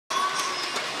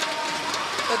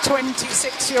the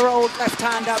 26-year-old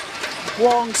left-hander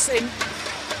Wang Xin.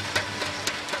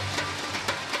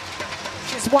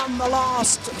 She's won the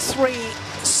last 3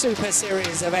 Super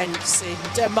Series events in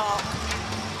Denmark,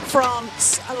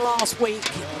 France, and last week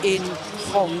in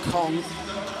Hong Kong.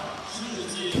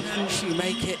 Can she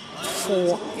make it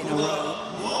 4 in a row?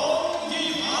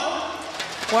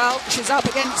 Well, she's up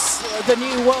against the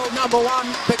new world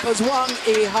 #1 because Wang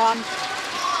Yihan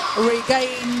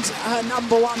regained her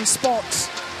 #1 spot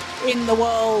in the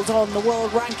world on the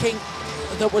world ranking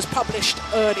that was published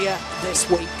earlier this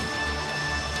week.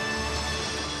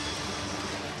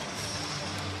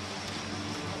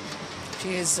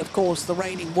 She is, of course, the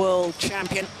reigning world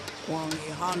champion, Wang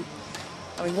Yihan,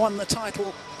 having won the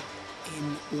title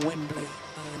in Wembley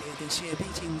earlier this year,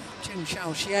 beating Chen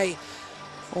Xiaoxie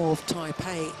of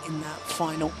Taipei in that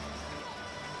final.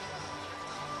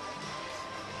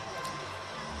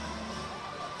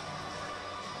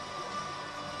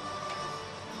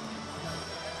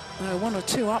 One or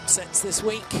two upsets this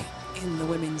week in the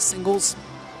women's singles.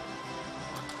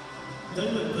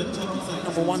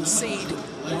 #1 seed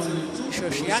Wang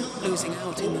Shuxian losing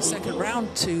out in the second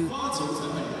round to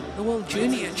the world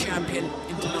junior champion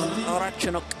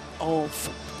Ratchanok of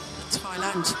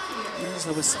Thailand. As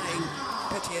I was saying,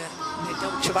 Petya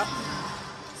Nedelcheva.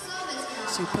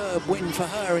 Superb win for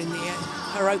her in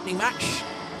her opening match,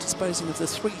 disposing of the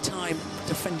 3-time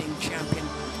defending champion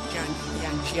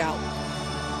Yang Xiao.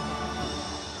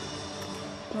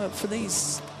 But for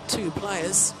these 2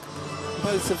 players,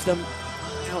 both of them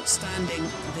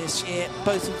outstanding this year,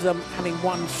 both of them having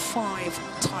won 5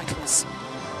 titles.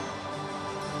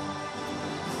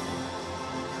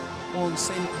 Wang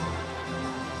Xin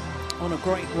on a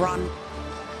great run,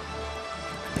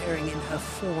 appearing in her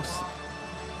 4th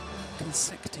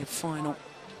consecutive final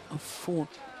of 4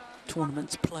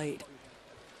 tournaments played.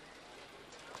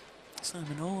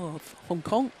 Simon Oh of Hong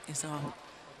Kong is our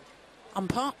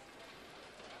umpire.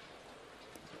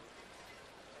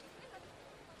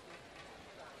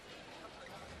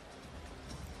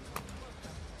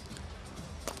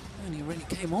 Only really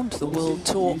came onto the World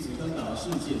Tour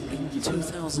in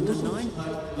 2009,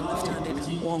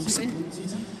 left-handed Wang Xin.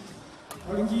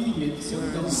 Whereas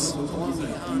Wang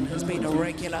Yihan has been a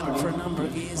regular for a number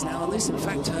of years now. This, in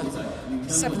fact, her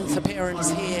 7th appearance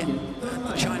here at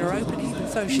the China Open, even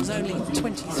though she's only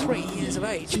 23 years of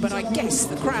age. But I guess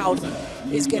the crowd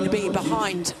is going to be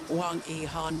behind Wang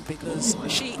Yihan because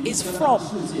she is from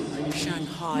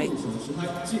Shanghai.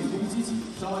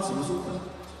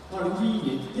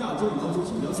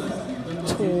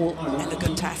 Tall,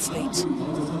 elegant athlete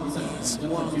is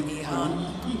Wang Yihan.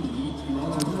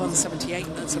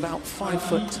 178, that's about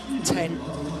 5'10".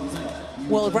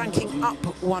 World ranking up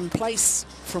 1 place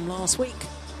from last week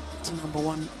to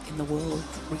 #1 in the world.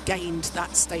 Regained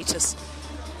that status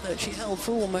that she held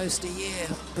for almost a year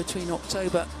between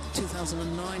October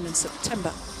 2009 and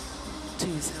September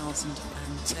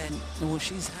 2010. Well,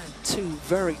 she's had 2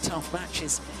 very tough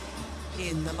matches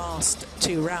in the last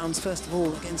 2 rounds. First of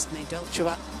all against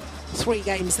Nedelcheva, 3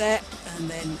 games there, and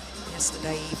then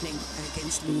yesterday evening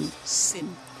against Lu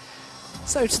Xin.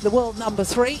 So to the world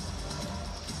 #3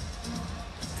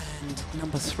 and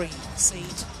 #3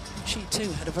 seed. She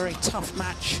too had a very tough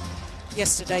match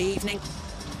yesterday evening.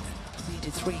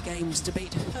 Needed 3 games to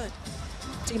beat her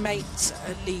teammate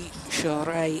Li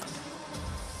Shurai,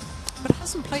 but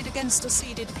hasn't played against a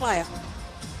seeded player.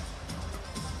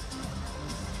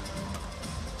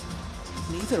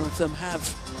 Neither of them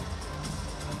have.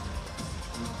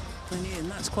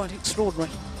 And that's quite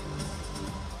extraordinary.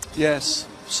 Yes,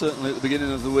 certainly at the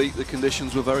beginning of the week the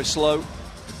conditions were very slow,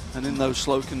 and in those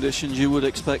slow conditions you would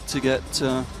expect to get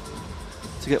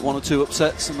 1 or 2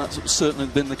 upsets, and that's certainly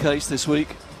been the case this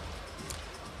week.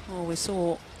 Well, we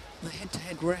saw the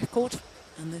head-to-head record,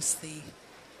 and this the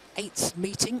 8th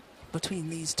meeting between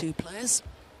these 2 players,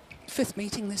 5th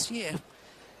meeting this year.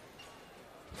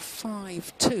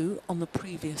 5-2 on the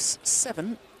previous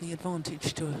 7, the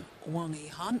advantage to Wang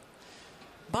Yihan.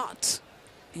 But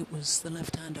it was the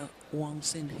left-hander Wang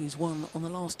Xin who's won on the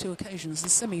last 2 occasions. The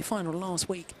semi-final last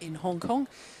week in Hong Kong,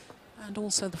 and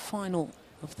also the final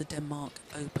of the Denmark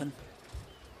Open.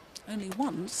 Only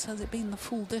once has it been the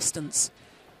full distance.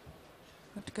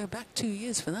 I have to go back 2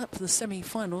 years for that, for the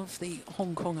semi-final of the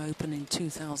Hong Kong Open in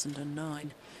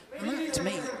 2009. And that, to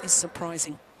me, is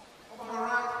surprising.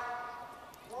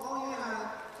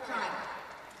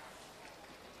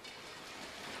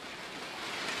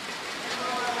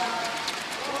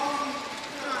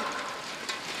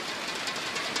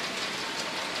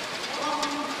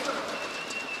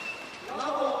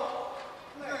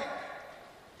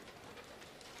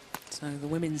 So the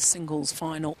women's singles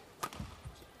final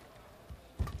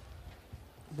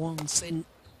Wang Xin,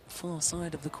 far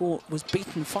side of the court, was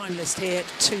beaten finalist here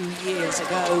 2 years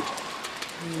ago,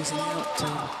 losing out to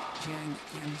Jiang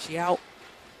Yanxiao.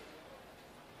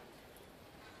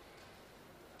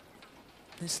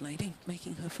 This lady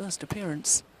making her first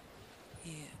appearance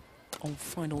here on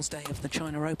finals day of the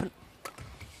China Open.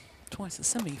 Twice a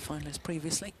semi-finalist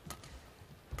previously.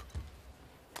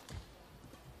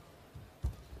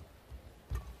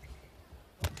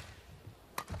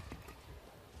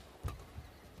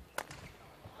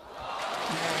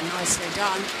 Nicely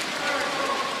done.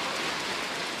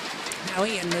 Now,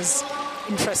 Ian, there's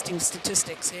interesting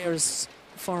statistics here as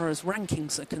far as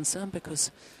rankings are concerned,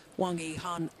 because Wang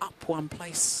Yihan up 1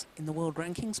 place in the world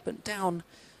rankings, but down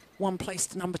 1 place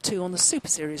to number 2 on the Super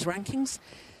Series rankings.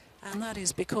 And that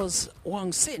is because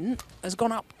Wang Xin has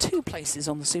gone up 2 places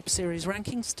on the Super Series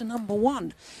rankings to number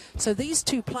 1. So these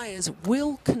 2 players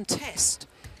will contest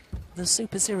the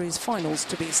Super Series finals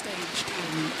to be staged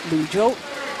in Luzhou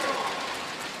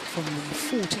from the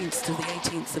 14th to the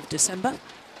 18th of December.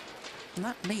 And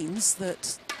that means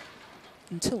that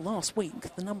until last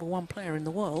week, the number 1 player in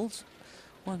the world,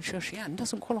 Wang Shixian,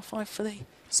 doesn't qualify for the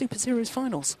Super Series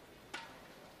finals.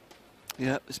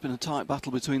 Yeah, it's been a tight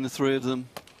battle between the 3 of them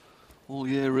all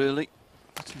year, really.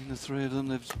 Between the 3 of them,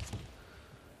 they've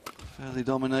fairly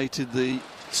dominated the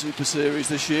Super Series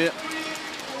this year.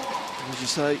 And as you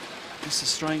say, it's a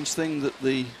strange thing that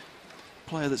the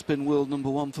player that's been world number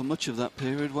 1 for much of that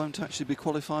period won't actually be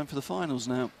qualifying for the finals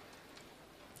now.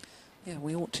 Yeah,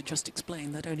 we ought to just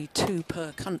explain that only 2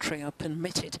 per country are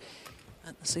permitted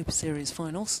at the Super Series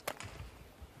finals.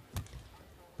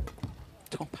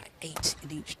 Top 8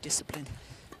 in each discipline,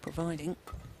 providing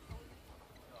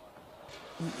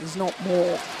there's not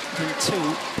more than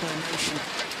 2 per nation.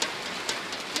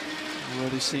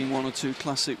 Already seen 1 or 2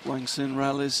 classic Wang Xin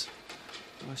rallies,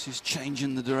 where she's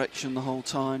changing the direction the whole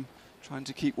time, trying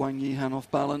to keep Wang Yihan off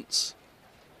balance.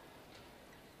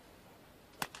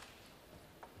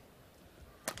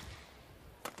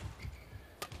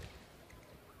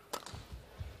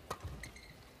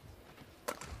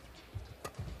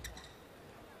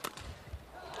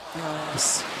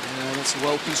 Yes. Yeah, that's a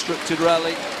well-constructed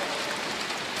rally,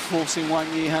 forcing Wang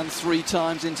Yihan 3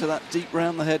 times into that deep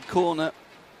round the head corner,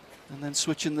 and then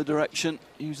switching the direction,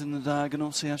 using the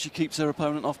diagonal, see how she keeps her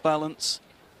opponent off balance.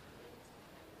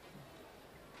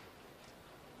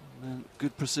 And then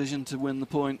good precision to win the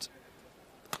point.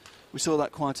 We saw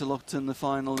that quite a lot in the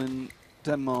final in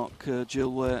Denmark,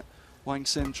 Jill, where Wang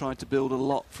Xin tried to build a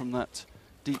lot from that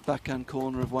deep backhand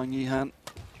corner of Wang Yihan.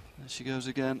 There she goes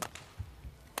again.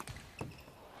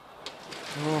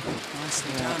 Oh,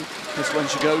 nicely done. Because when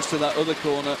she goes to that other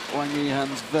corner, Wang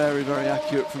Yihan's very, very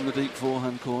accurate from the deep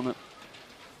forehand corner.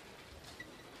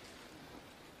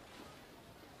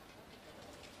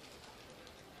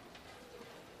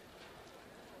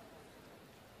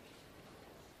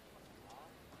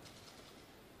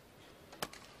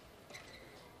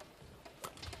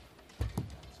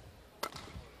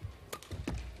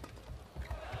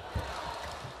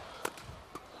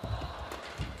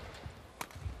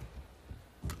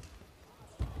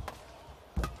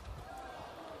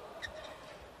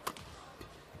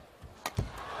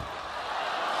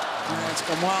 It's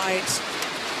gone wide.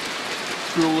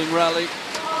 Grueling rally.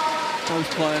 Both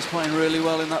players playing really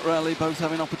well in that rally, both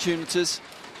having opportunities.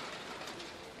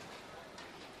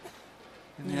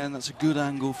 In the end, that's a good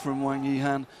angle from Wang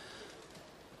Yihan,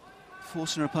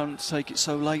 forcing her opponent to take it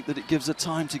so late that it gives her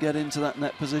time to get into that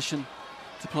net position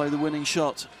to play the winning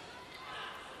shot.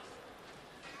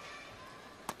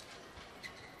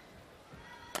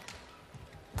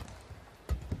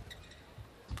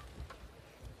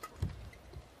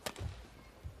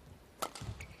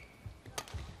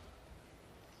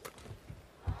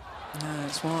 No,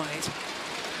 it's wide.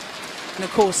 And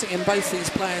of course, Ian, both these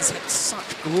players had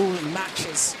such grueling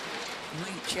matches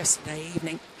late yesterday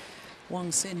evening. Wang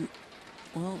Xin,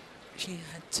 well, she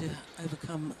had to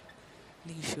overcome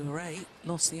Li Shuirui,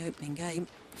 lost the opening game,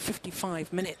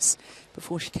 55 minutes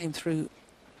before she came through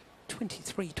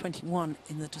 23-21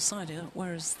 in the decider,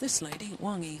 whereas this lady,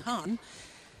 Wang Yihan,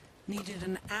 needed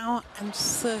 1 hour and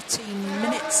 13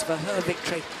 minutes for her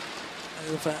victory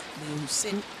over Liu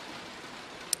Xin.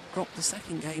 Dropped the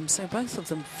second game, so both of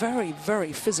them very,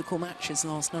 very physical matches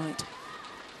last night.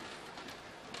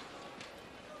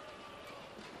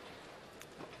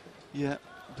 Yeah,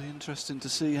 it'll be interesting to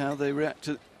see how they react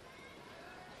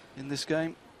in this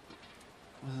game,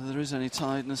 whether there is any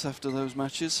tiredness after those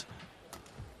matches.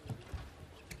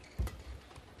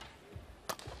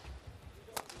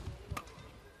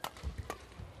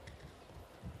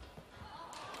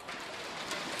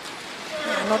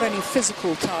 not only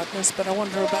physical tiredness, but I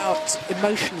wonder about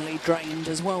emotionally drained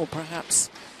as well, perhaps.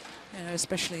 You know,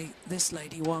 especially this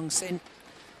lady, Wang Xin.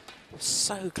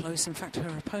 So close. In fact,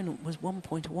 her opponent was 1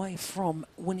 point away from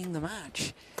winning the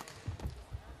match.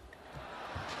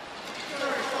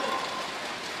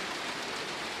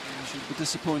 She'd be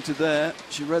disappointed there.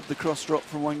 She read the cross drop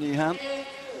from Wang Yihan.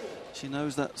 She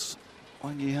knows that's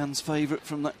Wang Yihan's favourite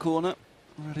from that corner.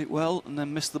 Read it well and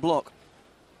then missed the block.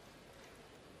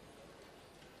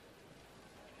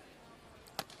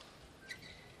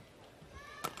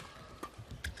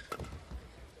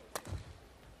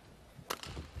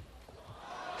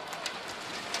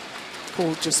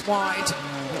 Ball just wide.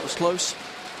 That was close.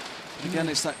 Again,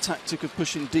 it's that tactic of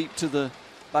pushing deep to the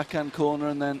backhand corner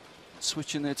and then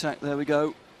switching the attack. There we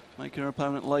go. Making her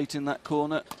opponent late in that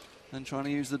corner, then trying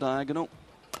to use the diagonal.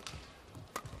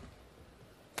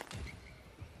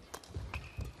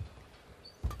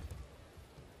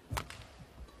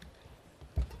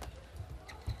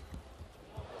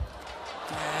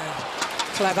 Yeah,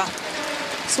 clever.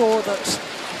 Saw that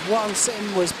Wang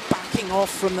Xin was backing off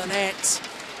from the net.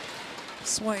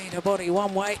 Swayed her body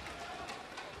one way.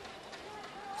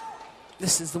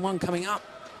 This is the one coming up,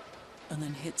 and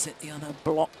then hits it the other,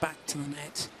 block back to the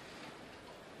net.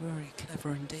 Very clever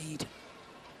indeed.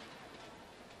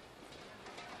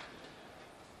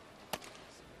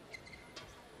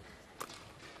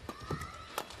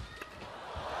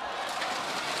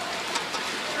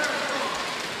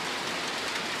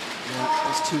 Yeah,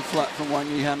 it's too flat from Wang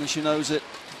Yihan, and she knows it.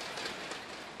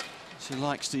 She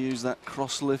likes to use that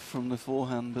cross lift from the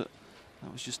forehand, but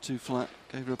that was just too flat.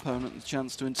 Gave her opponent the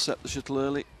chance to intercept the shuttle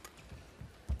early.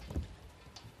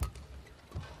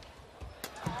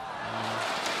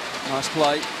 Nice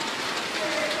play.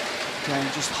 Again,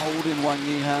 just holding Wang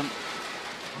Yihan.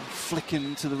 Flicking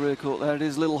into the rear court. There it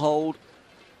is, little hold.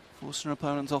 Forcing her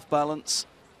opponent off balance.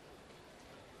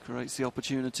 Creates the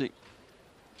opportunity.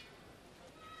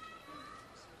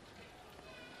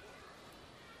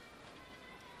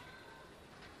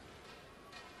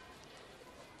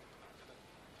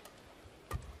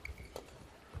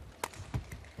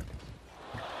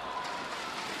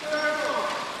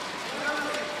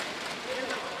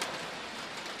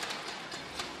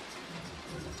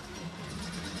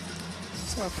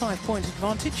 So a 5-point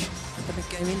advantage at the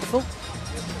mid-game interval.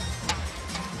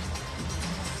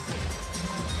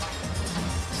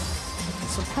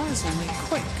 Surprisingly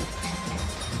quick.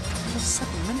 Just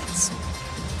 7 minutes.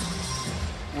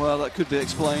 Well, that could be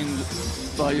explained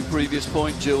by your previous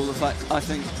point, Jill. The fact, I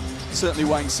think, certainly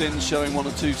Wang Xin showing one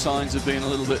or two signs of being a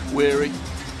little bit weary.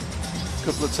 A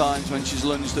couple of times when she's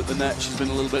lunged at the net, she's been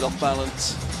a little bit off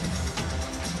balance.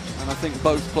 And I think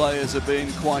both players are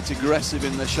being quite aggressive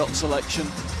in their shot selection,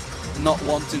 not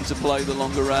wanting to play the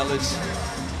longer rallies,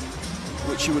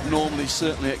 which you would normally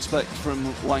certainly expect from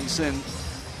Wang Xin.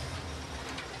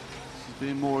 She's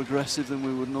being more aggressive than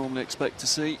we would normally expect to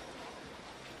see.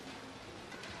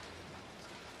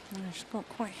 She's got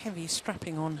quite heavy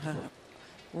strapping on her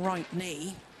right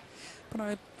knee.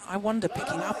 But I wonder,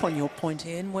 picking up on your point,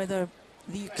 Ian, whether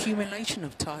the accumulation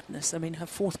of tiredness, I mean, her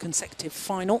 4th consecutive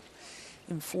final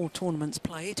in 4 tournaments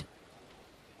played.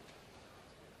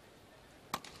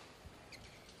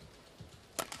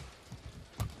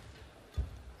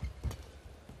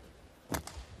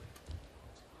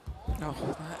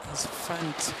 Oh, that is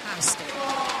fantastic.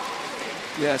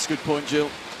 Yeah, it's a good point, Jill.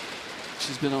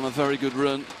 She's been on a very good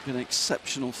run, been in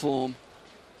exceptional form.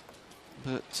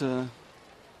 But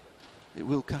it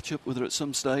will catch up with her at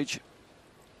some stage.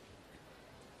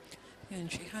 And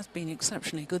she has been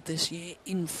exceptionally good this year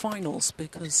in finals,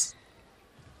 because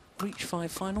reached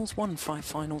 5 finals, won 5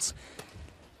 finals.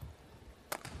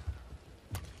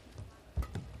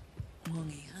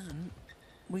 Wang Yihan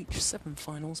reached 7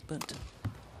 finals, but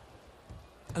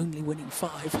only winning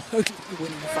 5. Only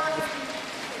winning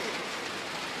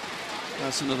 5.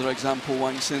 That's another example.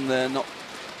 Wang Xin there,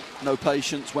 no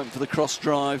patience, went for the cross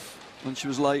drive when she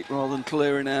was late rather than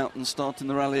clearing out and starting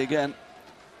the rally again.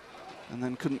 And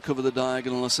then couldn't cover the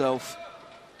diagonal herself.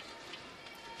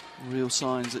 Real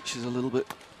signs that she's a little bit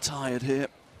tired here.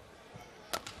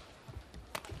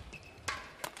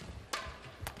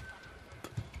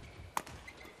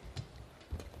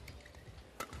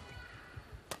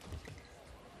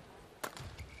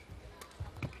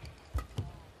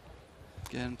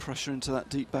 Again, pressure into that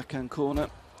deep backhand corner.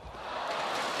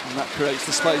 And that creates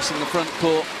the space in the front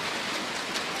court.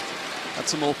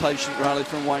 That's a more patient rally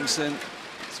from Wang Xin.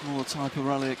 It's more the type of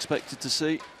rally expected to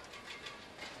see.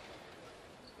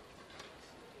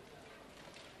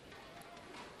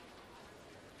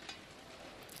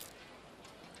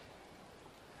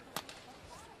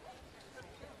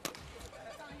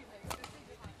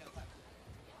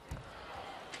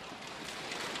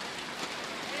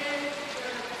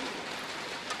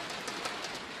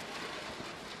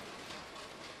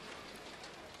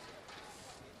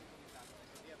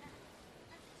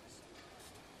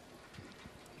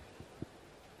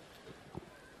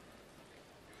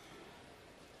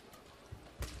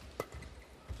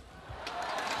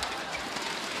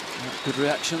 Good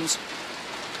reactions.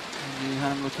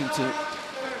 Yihan looking to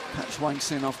catch Wang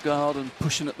Sin off guard and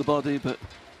pushing at the body, but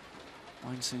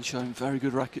Wang Sin showing very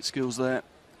good racket skills there.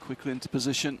 Quickly into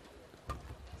position.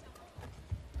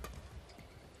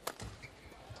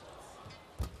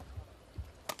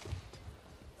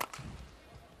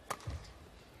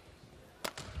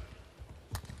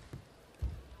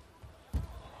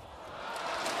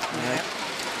 Yeah,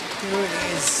 he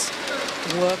really is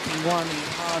working Wang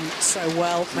Yihan so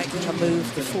well, making a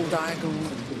move the full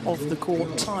diagonal of the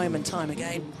court time and time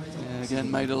again. Yeah,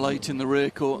 again made a late in the rear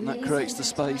court, and that creates the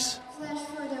space. Flash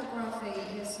photography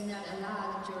is not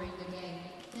allowed during the game.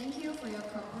 Thank you for your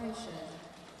cooperation.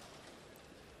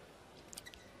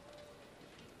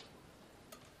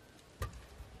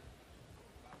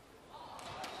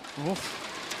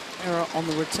 Oof. Error on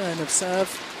the return of serve.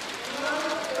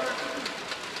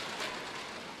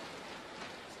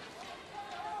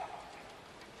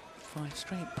 5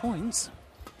 straight points.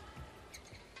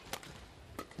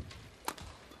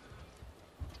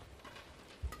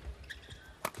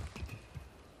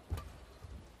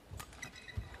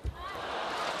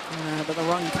 But the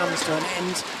run comes to an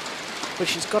end, but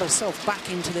she's got herself back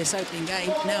into this opening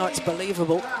game. Now it's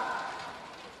believable.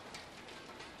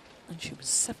 And she was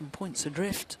 7 points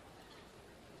adrift.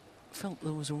 Felt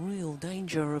there was a real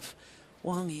danger of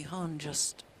Wang Yihan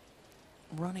just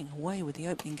running away with the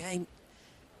opening game.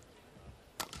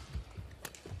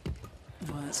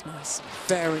 Oh, that's nice.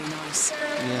 Very nice.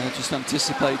 Yeah, just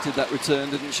anticipated that return,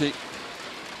 didn't she?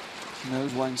 She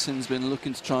knows Wang Sin's been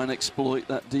looking to try and exploit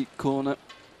that deep corner.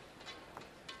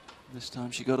 This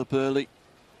time she got up early.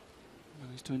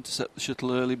 Managed to intercept the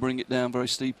shuttle early, bring it down very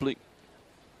steeply.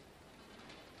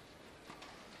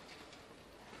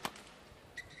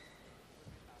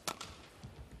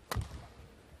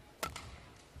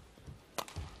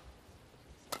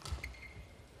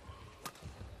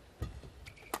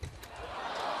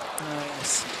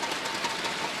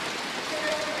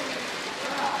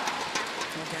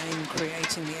 Again,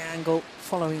 creating the angle,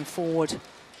 following forward.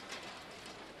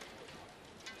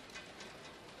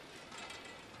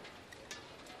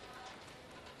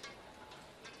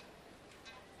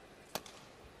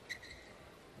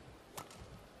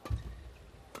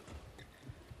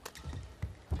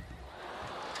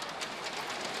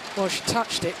 Well, she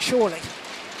touched it, surely.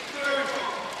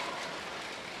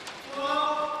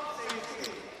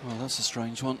 Well, that's a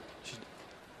strange one.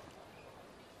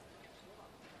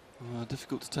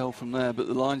 Difficult to tell from there, but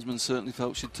the linesman certainly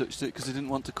felt she'd touched it because he didn't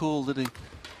want to call, did he?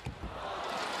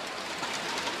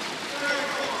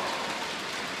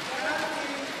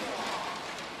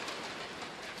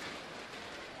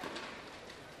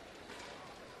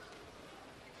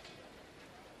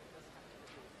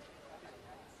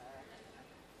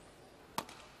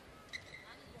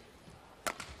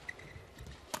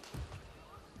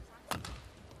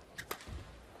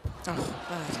 Oh,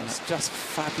 that is just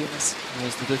fabulous.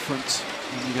 There's the difference.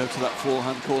 When you go to that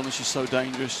forehand corner, she's so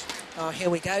dangerous. Oh, here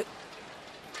we go.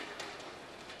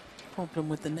 Problem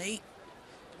with the knee.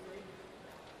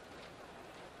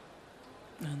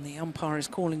 And the umpire is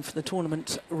calling for the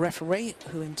tournament referee,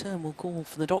 who in turn will call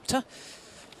for the doctor.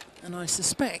 And I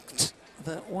suspect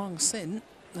that Wang Sin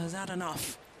has had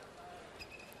enough.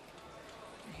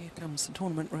 Here comes the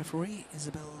tournament referee,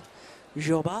 Isabelle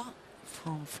Jobat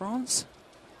from France.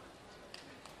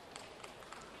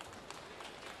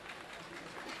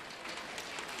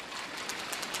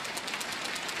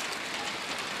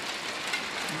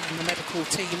 And the medical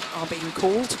team are being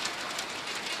called.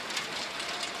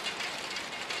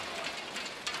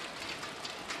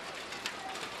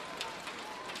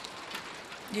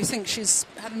 You think she's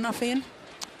had enough, Ian?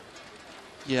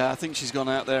 Yeah, I think she's gone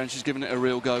out there and she's given it a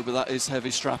real go, but that is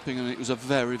heavy strapping, and it was a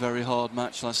very, very hard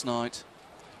match last night.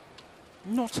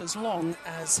 Not as long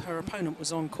as her opponent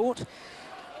was on court.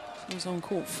 She was on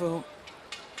court for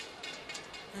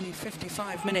only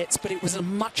 55 minutes, but it was a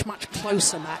much, much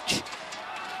closer match.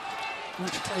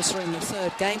 Much closer in the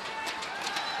third game.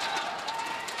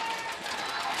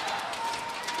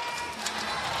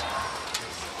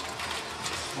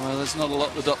 Well, there's not a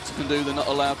lot the doctor can do. They're not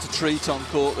allowed to treat on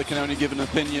court. They can only give an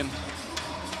opinion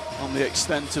on the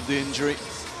extent of the injury.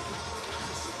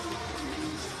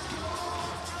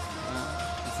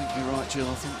 I think you're right, Jill.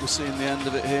 I think we're seeing the end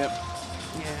of it here.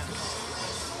 Yeah.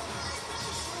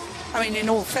 I mean, in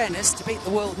all fairness, to beat the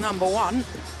world #1,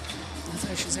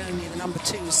 although she's only the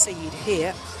 #2 seed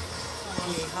here,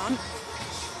 Wang Yihan,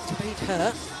 to beat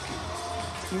her,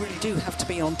 you really do have to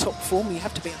be on top form. You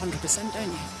have to be 100%,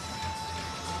 don't you?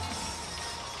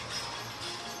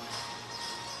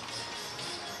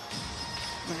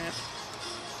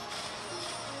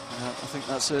 Yeah, I think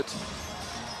that's it.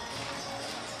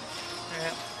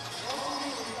 Yeah.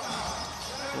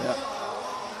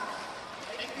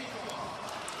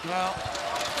 Well,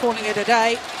 calling it a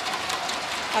day.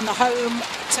 And the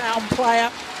hometown player,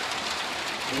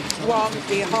 Wang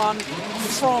Yihan,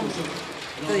 from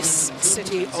this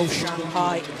city of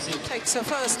Shanghai, takes her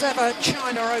first ever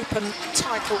China Open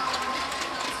title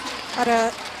at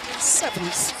her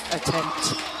 7th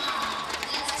attempt.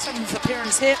 7th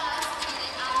appearance here,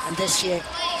 and this year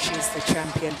she's the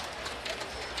champion.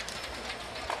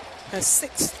 Her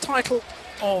 6th title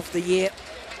of the year,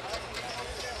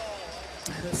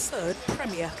 her 3rd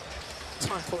Premier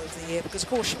title of the year, because of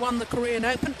course she won the Korean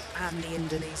Open and the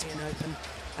Indonesian Open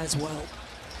as well.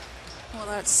 Well,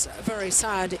 that's very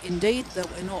sad indeed that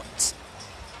we're not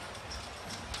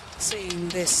seeing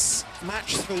this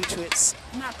match through to its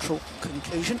natural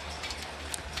conclusion,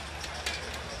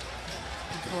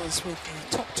 because with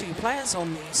the top 2 players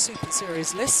on the Super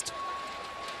Series list,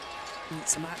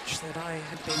 it's a match that I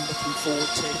had been looking forward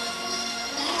to.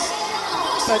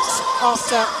 But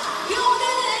after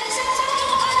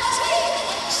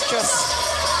just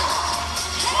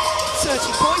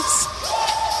 30 points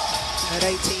at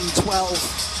 18-12,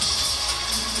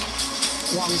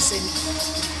 Wang Xin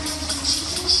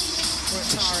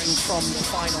retiring from the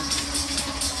final.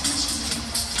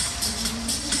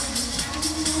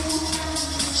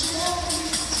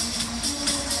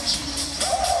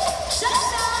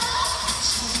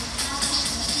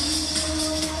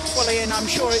 Well, Ian, I'm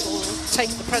sure it will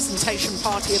take the presentation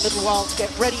party a little while to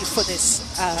get ready for this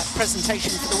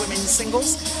presentation for the women's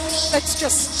singles. Let's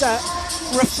just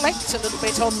reflect a little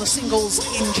bit on the singles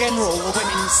in general, the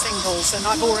women's singles. And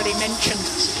I've already mentioned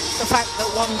the fact that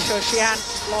Wang Shixian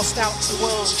lost out to the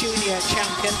world junior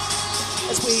champion,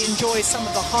 as we enjoy some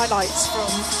of the highlights from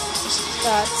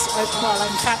that. Well,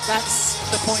 in fact, that's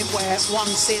the point where Wang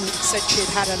Xin said she'd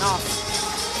had enough.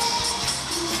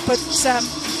 But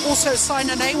also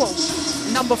Sina Nehwal,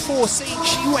 number 4 seed,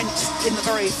 she went in the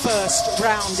very first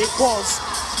round. It was